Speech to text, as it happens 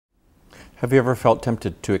Have you ever felt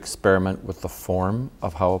tempted to experiment with the form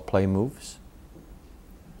of how a play moves?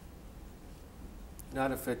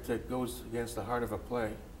 Not if it goes against the heart of a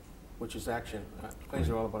play, which is action. Plays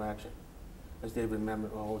are all about action, as David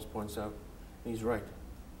Mamet always points out. He's right.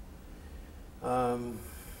 There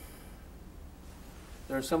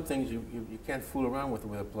are some things you can't fool around with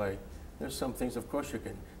a play. There's some things, of course, you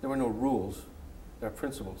can. There are no rules. There are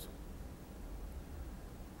principles.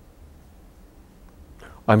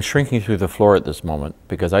 I'm shrinking through the floor at this moment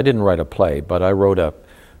because I didn't write a play, but I wrote a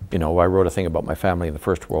thing about my family in the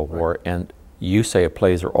First World War, and you say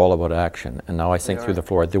plays are all about action, and now I sink through the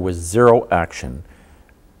floor. There was zero action,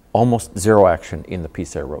 almost zero action in the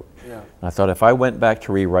piece I wrote. Yeah. And I thought if I went back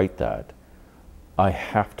to rewrite that, I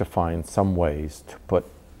have to find some ways to put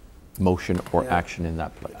motion or action in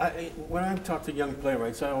that play. When I talk to young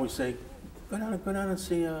playwrights, I always say, go down and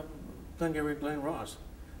see Glenn Ross.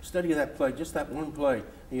 Study that play, just that one play, and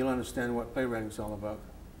you'll understand what playwriting's all about.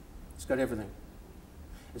 It's got everything.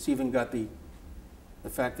 It's even got the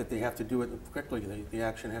fact that they have to do it quickly. The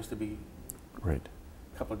action has to be a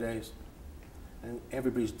couple of days. And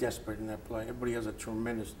everybody's desperate in that play. Everybody has a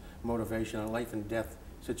tremendous motivation, a life and death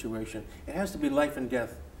situation. It has to be life and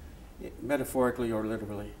death, metaphorically or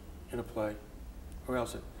literally, in a play. Or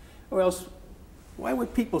else, why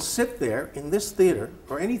would people sit there in this theater,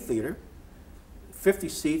 or any theater, 50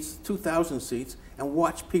 seats, 2,000 seats, and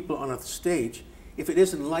watch people on a stage if it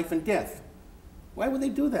isn't life and death? Why would they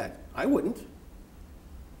do that? I wouldn't.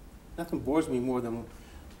 Nothing bores me more than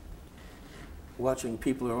watching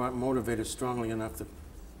people who aren't motivated strongly enough to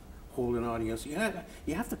hold an audience. You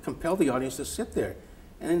have to compel the audience to sit there.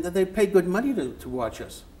 And they pay good money to watch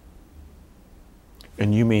us.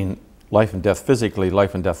 And you mean life and death physically,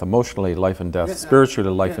 life and death emotionally, life and death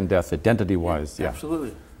spiritually, life and death identity-wise. Yeah,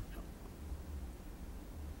 absolutely.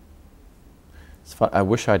 It's fun. I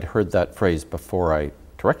wish I'd heard that phrase before I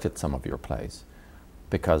directed some of your plays,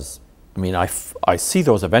 because I mean, I see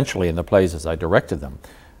those eventually in the plays as I directed them.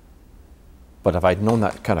 But if I'd known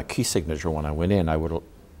that kind of key signature when I went in, I would have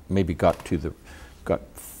maybe got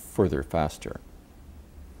further faster.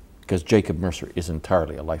 Because Jacob Mercer is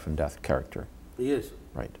entirely a life and death character. He is.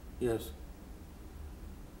 Right. Yes.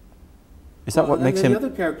 Is that what makes him? The other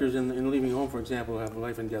characters in Leaving Home, for example, have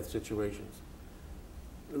life and death situations,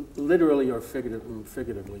 literally or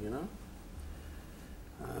figuratively, you know.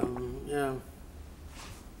 Yeah.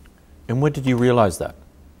 And when did you realize that?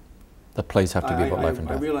 The plays have to be about life and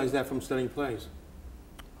death. I realized that from studying plays.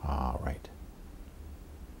 Ah, right.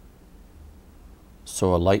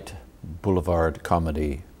 So a light boulevard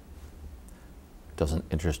comedy doesn't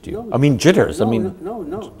interest you? No, I mean, Jitters.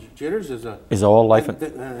 No. Jitters is all life and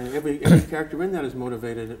every character in that is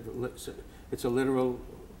motivated. It's a literal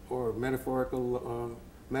or metaphorical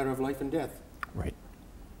matter of life and death. Right.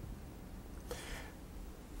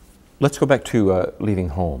 Let's go back to Leaving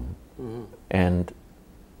Home, and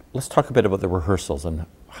let's talk a bit about the rehearsals and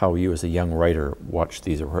how you, as a young writer, watched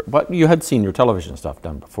these. But you had seen your television stuff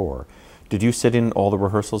done before. Did you sit in all the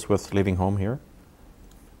rehearsals with Leaving Home here?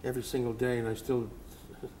 Every single day, and I still.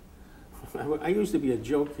 I used to be a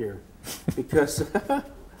joke here, because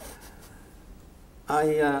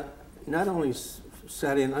I not only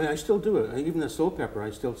sat in. I still do it. Even the Soul Pepper, I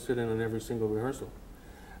still sit in on every single rehearsal.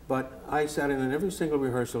 But I sat in on every single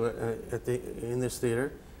rehearsal in this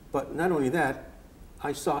theater. But not only that,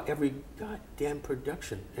 I saw every goddamn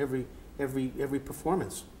production, every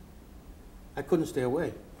performance. I couldn't stay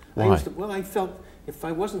away. Why? I felt if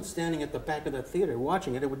I wasn't standing at the back of the theater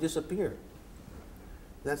watching it, it would disappear.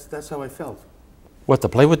 That's how I felt. What, the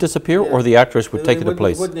play would disappear, or the actress would take it to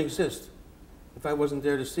place? It wouldn't exist if I wasn't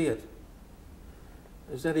there to see it.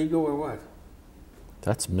 Is that ego or what?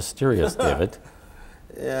 That's mysterious, David.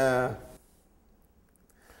 Yeah.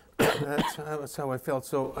 That's how I felt.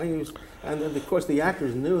 So and then of course the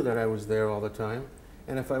actors knew that I was there all the time.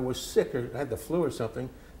 And if I was sick or had the flu or something,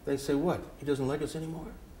 they'd say, "What? He doesn't like us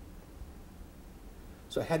anymore?"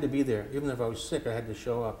 So I had to be there. Even if I was sick, I had to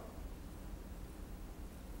show up.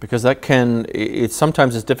 Because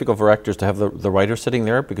sometimes it's difficult for actors to have the writer sitting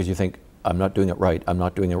there, because you think, I'm not doing it right, I'm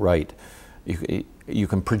not doing it right. You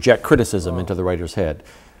can project criticism into the writer's head.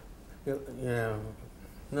 Yeah.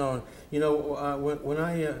 No, you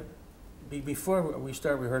know, before we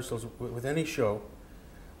start rehearsals with any show,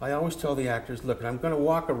 I always tell the actors, look, I'm going to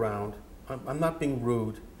walk around. I'm not being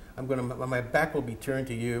rude. My back will be turned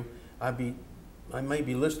to you. I may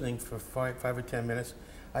be listening for 5 or 10 minutes.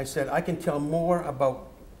 I said, I can tell more about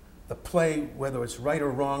the play, whether it's right or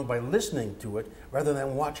wrong, by listening to it rather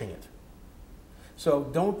than watching it. So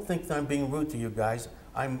don't think that I'm being rude to you guys.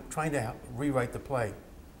 I'm trying to rewrite the play.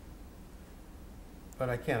 but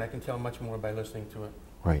I can't. I can tell much more by listening to it.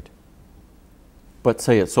 Right. But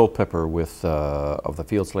say at Soul Pepper with Of the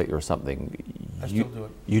Fields Lately or something, I still do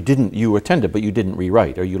it. you attended, but you didn't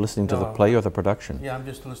rewrite. Are you listening to the play or the production? Yeah, I'm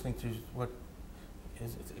just listening to what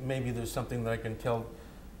is. Maybe there's something that I can tell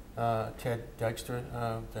Ted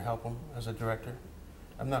Dykstra to help him as a director.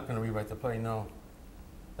 I'm not going to rewrite the play. No,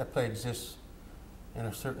 that play exists in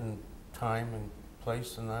a certain time and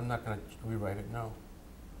place, and I'm not going to rewrite it. No,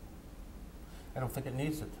 I don't think it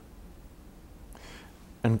needs it.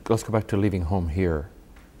 And let's go back to Leaving Home here.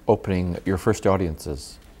 Opening your first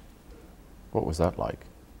audiences. What was that like?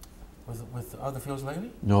 With Other Fields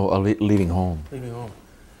Lately? No, Leaving Home. Leaving Home.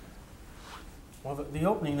 Well, the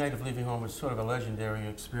opening night of Leaving Home was sort of a legendary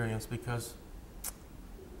experience because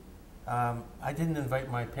I didn't invite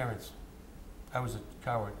my parents. I was a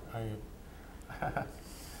coward.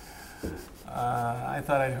 I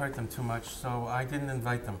thought I'd hurt them too much, so I didn't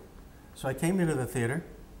invite them. So I came into the theater,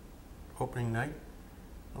 opening night.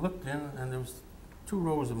 I looked in, and there was 2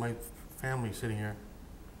 rows of my family sitting here.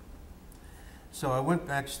 So I went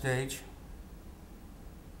backstage,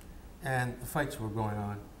 and the fights were going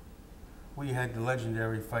on. We had the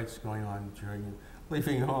legendary fights going on during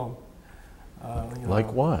Leaving Home.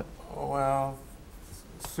 Like what? Well,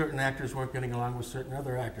 certain actors weren't getting along with certain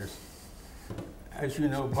other actors. As you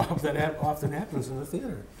know, Bob, that often happens in the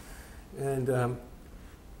theater. And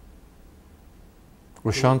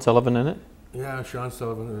was Sean Sullivan in it? yeah, Sean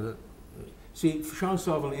Sullivan. See, Sean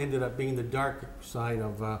Sullivan ended up being the dark side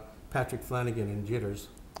of Patrick Flanagan in Jitters.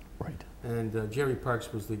 Right. And Jerry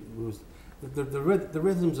Parks was the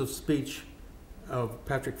rhythms of speech of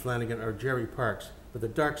Patrick Flanagan are Jerry Parks, but the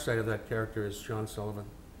dark side of that character is Sean Sullivan.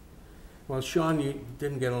 Well, Sean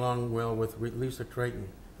didn't get along well with Lisa Creighton,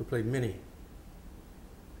 who played Minnie.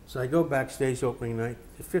 So I go backstage opening night,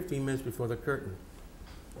 15 minutes before the curtain.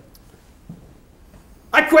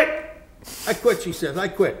 I quit! I quit, she says, I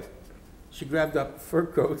quit. She grabbed up a fur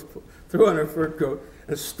coat, threw on her fur coat,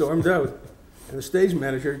 and stormed out. And the stage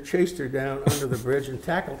manager chased her down under the bridge and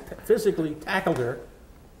physically tackled her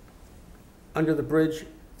under the bridge,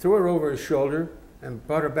 threw her over his shoulder, and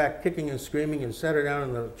brought her back kicking and screaming, and sat her down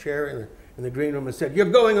in the chair in the green room and said, "You're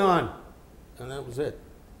going on!" And that was it.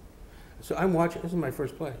 So I'm watching, this is my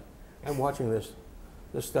first play. I'm watching this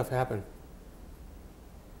stuff happen.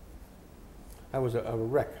 I was a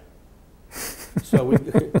wreck. So we,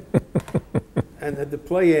 and the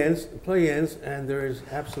play ends, and there is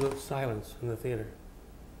absolute silence in the theater.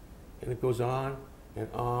 And it goes on and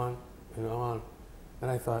on and on.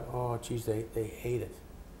 And I thought, oh, geez, they hate it.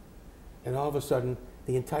 And all of a sudden,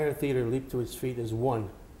 the entire theater leaped to its feet as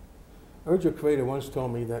one. Urja Creator once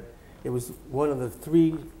told me that it was one of the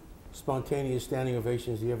 3 spontaneous standing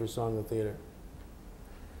ovations he ever saw in the theater.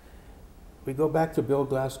 We go back to Bill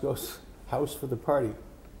Glasgow's house for the party.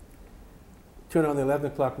 Turn on the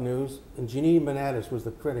 11 o'clock news, and Janine Benatis was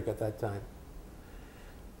the critic at that time.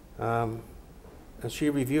 And she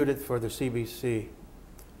reviewed it for the CBC.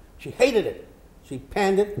 She hated it. She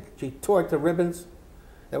panned it. She tore it to ribbons.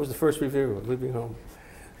 That was the first review of Leaving Home.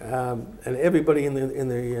 And everybody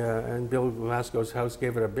in Bill Glasgow's house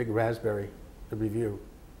gave it a big raspberry, the review.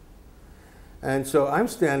 And so I'm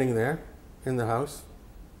standing there in the house,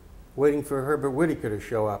 waiting for Herbert Whittaker to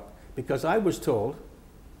show up, because I was told,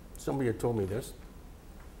 somebody had told me this,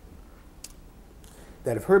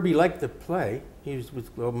 that if Herbie liked the play, he was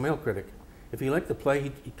with Globe and Mail critic, if he liked the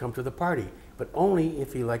play, he'd come to the party, but only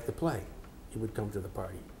if he liked the play, he would come to the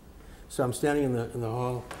party. So I'm standing in the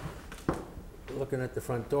hall, looking at the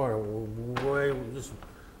front door, just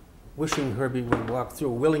wishing Herbie would walk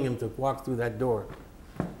through, willing him to walk through that door.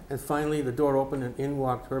 And finally, the door opened, and in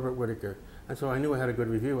walked Herbert Whittaker. And so I knew I had a good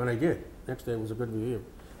review, and I did. Next day, it was a good review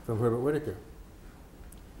from Herbert Whittaker.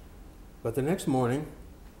 But the next morning,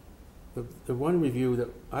 the one review that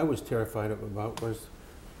I was terrified about was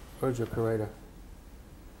Urja Creator.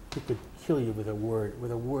 He could kill you with a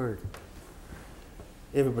word.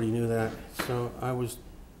 Everybody knew that. So I was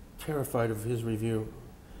terrified of his review.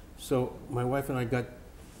 So my wife and I got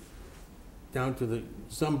down to the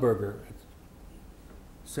Zumberger at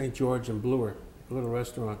St. George and Bloor, a little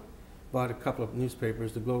restaurant, bought a couple of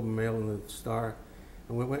newspapers, the Globe and Mail and the Star,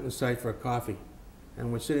 and we went inside for a coffee.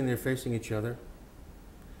 And we're sitting there facing each other.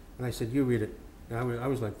 And I said, "You read it." And I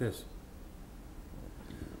was like this.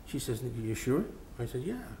 She says, "You sure?" I said,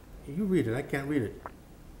 "Yeah, you read it. I can't read it."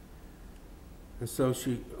 And so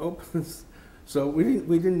she opens. So we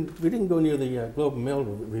didn't go near the Globe and Mail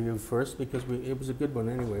review first because it was a good one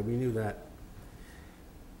anyway. We knew that.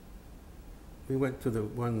 We went to the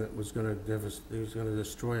one that was going to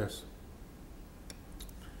destroy us.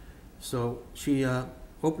 So she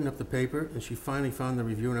opened up the paper, and she finally found the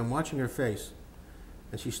review, and I'm watching her face.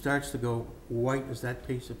 And she starts to go white as that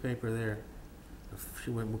piece of paper there.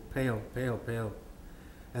 She went pale, pale, pale.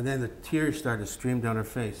 And then the tears started to stream down her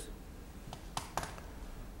face.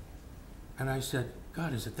 And I said,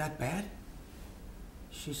 God, is it that bad?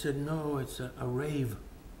 She said, no, it's a rave.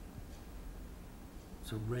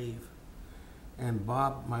 It's a rave. And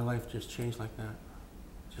Bob, my life just changed like that.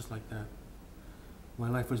 Just like that. My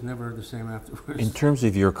life was never the same afterwards. In terms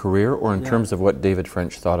of your career or in terms of what David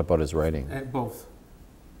French thought about his writing? Both.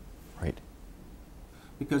 Right.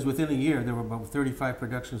 Because within a year, there were about 35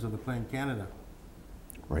 productions of the play in Canada.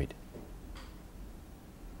 Right.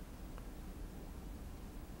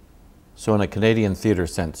 So in a Canadian theatre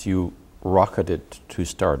sense, you rocketed to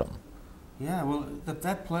stardom. Yeah, well,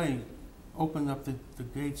 that play opened up the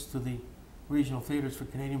gates to the regional theatres for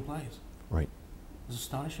Canadian plays. Right. It was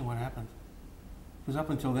astonishing what happened. Because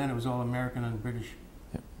up until then, it was all American and British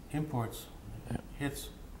imports, hits.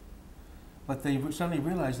 But they suddenly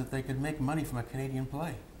realized that they could make money from a Canadian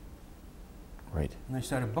play. Right. And they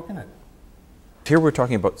started booking it. Here we're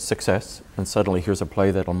talking about success, and suddenly here's a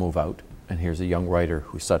play that'll move out, and here's a young writer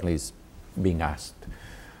who suddenly is being asked.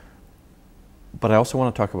 But I also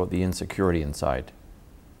want to talk about the insecurity inside,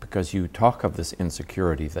 because you talk of this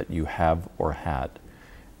insecurity that you have or had.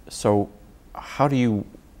 So how do you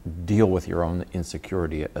deal with your own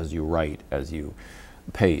insecurity as you write, as you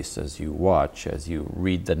pace, as you watch, as you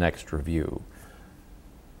read the next review?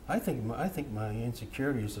 I think my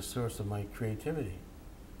insecurity is the source of my creativity.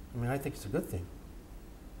 I mean, I think it's a good thing.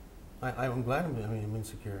 I'm glad I'm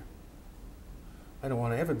insecure. I don't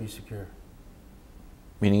want to ever be secure.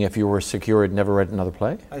 Meaning if you were secure, you'd never read another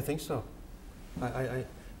play? I think so.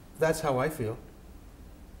 That's how I feel.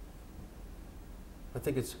 I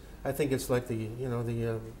think it's like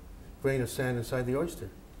the grain of sand inside the oyster.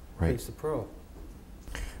 Right. Makes the pearl.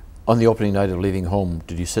 On the opening night of Leaving Home,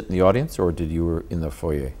 did you sit in the audience or did you were in the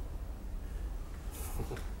foyer?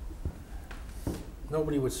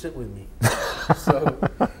 Nobody would sit with me.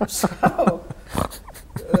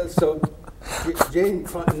 So Jane,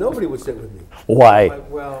 nobody would sit with me. Why?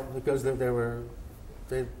 Well, because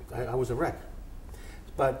I was a wreck.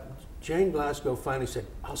 But Jane Glasgow finally said,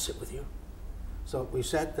 I'll sit with you. So we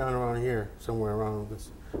sat down around here, somewhere around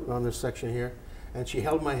this section here, and she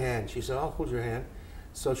held my hand. She said, I'll hold your hand.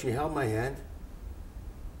 So she held my hand,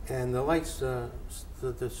 and the lights, the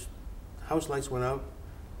house lights went out,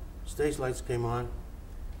 stage lights came on,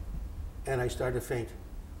 and I started to faint.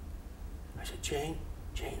 I said, Jane,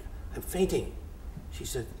 I'm fainting. She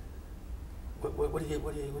said, what do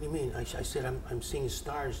you mean? I said, I'm seeing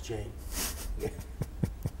stars, Jane.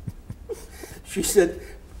 She said,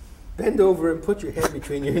 bend over and put your head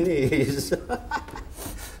between your knees.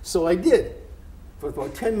 So I did. For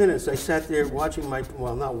about 10 minutes, I sat there watching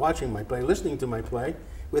not watching my play, listening to my play,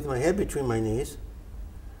 with my head between my knees,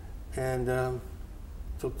 and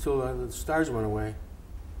till the stars went away.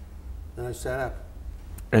 Then I sat up.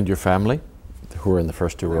 And your family, who were in the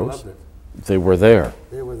first two rows? They loved it. They were there?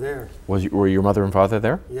 They were there. Were your mother and father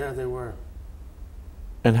there? Yeah, they were.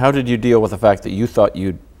 And how did you deal with the fact that you thought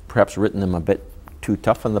you'd perhaps written them a bit too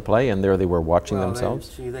tough in the play, and there they were watching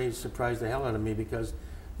themselves? They surprised the hell out of me because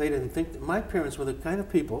they didn't think that my parents were the kind of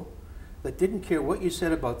people that didn't care what you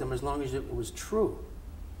said about them as long as it was true.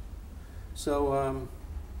 So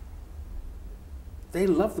they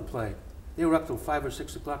loved the play. They were up till 5 or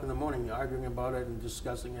 6 o'clock in the morning arguing about it and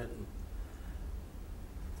discussing it. And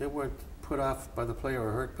they weren't put off by the play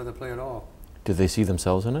or hurt by the play at all. Did they see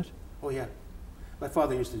themselves in it? Oh yeah. My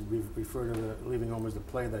father used to refer to the Leaving Home as the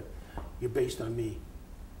play that you're based on me.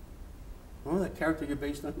 Remember that character, you're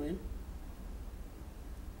based on me?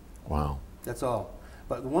 Wow. That's all.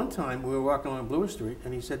 But one time we were walking along Bloor Street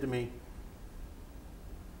and he said to me,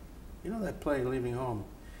 you know that play, Leaving Home?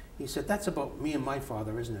 He said, that's about me and my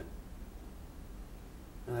father, isn't it?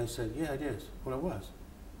 And I said, yeah, it is. Well, it was.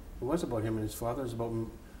 It was about him and his father. It was about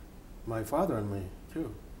my father and me,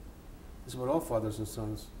 too. It's about all fathers and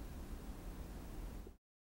sons.